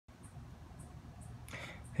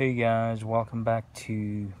Hey guys, welcome back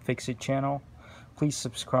to Fix It channel. Please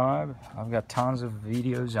subscribe. I've got tons of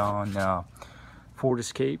videos on Ford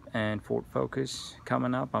Escape and Ford Focus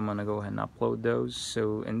coming up. I'm gonna go ahead and upload those.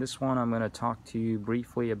 So in this one, I'm gonna talk to you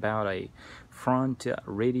briefly about a front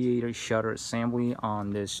radiator shutter assembly on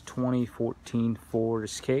this 2014 Ford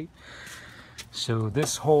Escape. So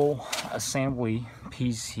this whole assembly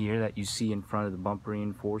piece here that you see in front of the bumper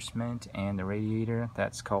reinforcement and the radiator,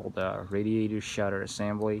 that's called Radiator Shutter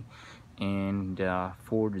Assembly, and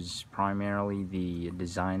Ford is primarily the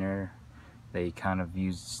designer. They kind of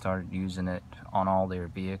started using it on all their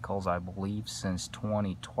vehicles, I believe, since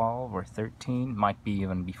 2012 or 13, might be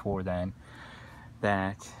even before then.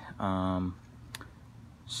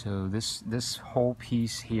 So this whole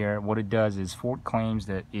piece here, what it does is Ford claims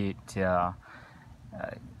that it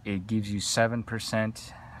gives you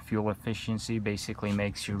 7% fuel efficiency, basically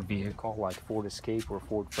makes your vehicle, like Ford Escape or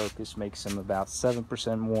Ford Focus, makes them about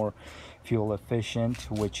 7% more fuel efficient,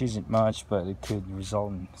 which isn't much, but it could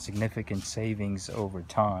result in significant savings over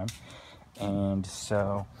time. And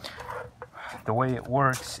so the way it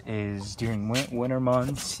works is during winter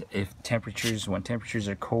months, when temperatures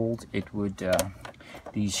are cold, it would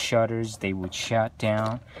these shutters, they would shut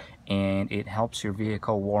down, and it helps your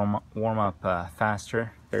vehicle warm up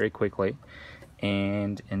faster, very quickly.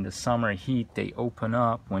 And in the summer heat, they open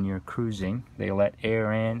up when you're cruising. They let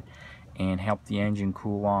air in and help the engine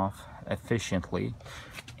cool off efficiently.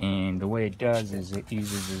 And the way it does is it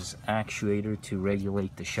uses this actuator to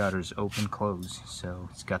regulate the shutters open close. So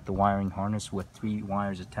it's got the wiring harness with 3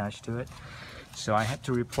 wires attached to it. So I had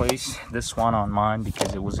to replace this one on mine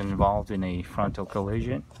because it was involved in a frontal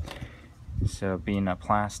collision. So being a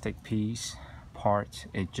plastic part,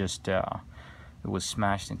 it was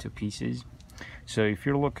smashed into pieces. So if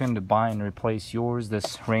you're looking to buy and replace yours,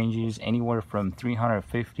 this ranges anywhere from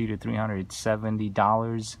 $350 to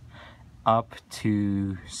 $370 up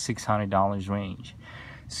to $600 range.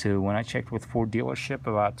 So when I checked with Ford dealership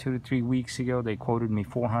about 2 to 3 weeks ago, they quoted me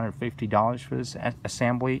 $450 for this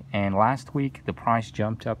assembly, and last week the price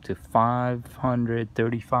jumped up to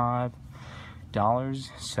 $535.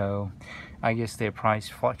 So I guess their price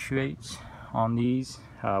fluctuates on these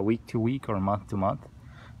week to week or month to month.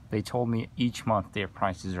 They told me each month their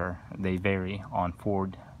prices they vary on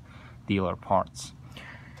Ford dealer parts.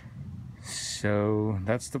 So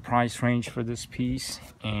that's the price range for this piece.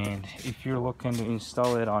 And if you're looking to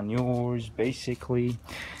install it on yours, basically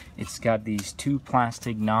it's got these 2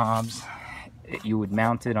 plastic knobs. You would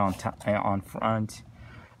mount it on front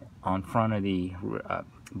of the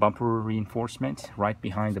bumper reinforcement, right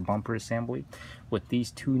behind the bumper assembly. With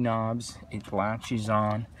these 2 knobs, it latches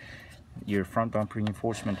on. Your front bumper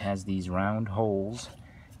reinforcement has these round holes,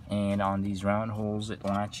 and on these round holes it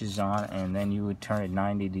latches on, and then you would turn it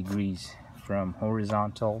 90 degrees from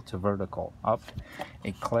horizontal to vertical. Up,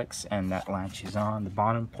 it clicks and that latches on. The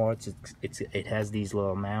bottom parts, it has these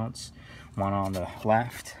little mounts, one on the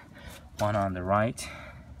left, one on the right.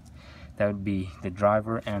 That would be the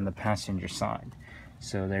driver and the passenger side.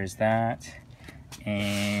 So there's that,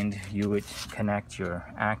 and you would connect your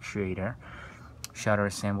actuator, shutter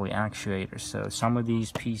assembly actuator. So some of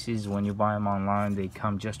these pieces, when you buy them online, they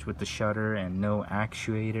come just with the shutter and no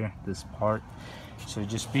actuator, this part. So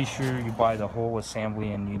just be sure you buy the whole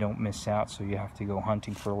assembly and you don't miss out, so you have to go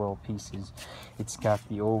hunting for little pieces. It's got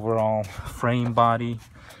the overall frame body,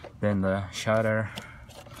 then the shutter,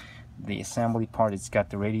 the assembly part, it's got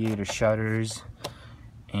the radiator shutters,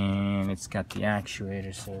 and it's got the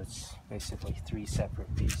actuator. So it's basically 3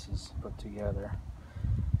 separate pieces put together.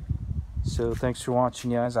 So thanks for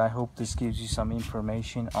watching, guys. I hope this gives you some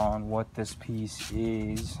information on what this piece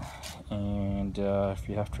is, and if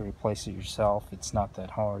you have to replace it yourself, it's not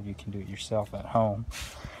that hard. You can do it yourself at home.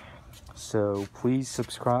 So please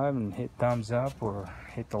subscribe and hit thumbs up or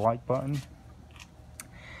hit the like button,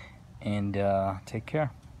 and take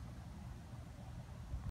care.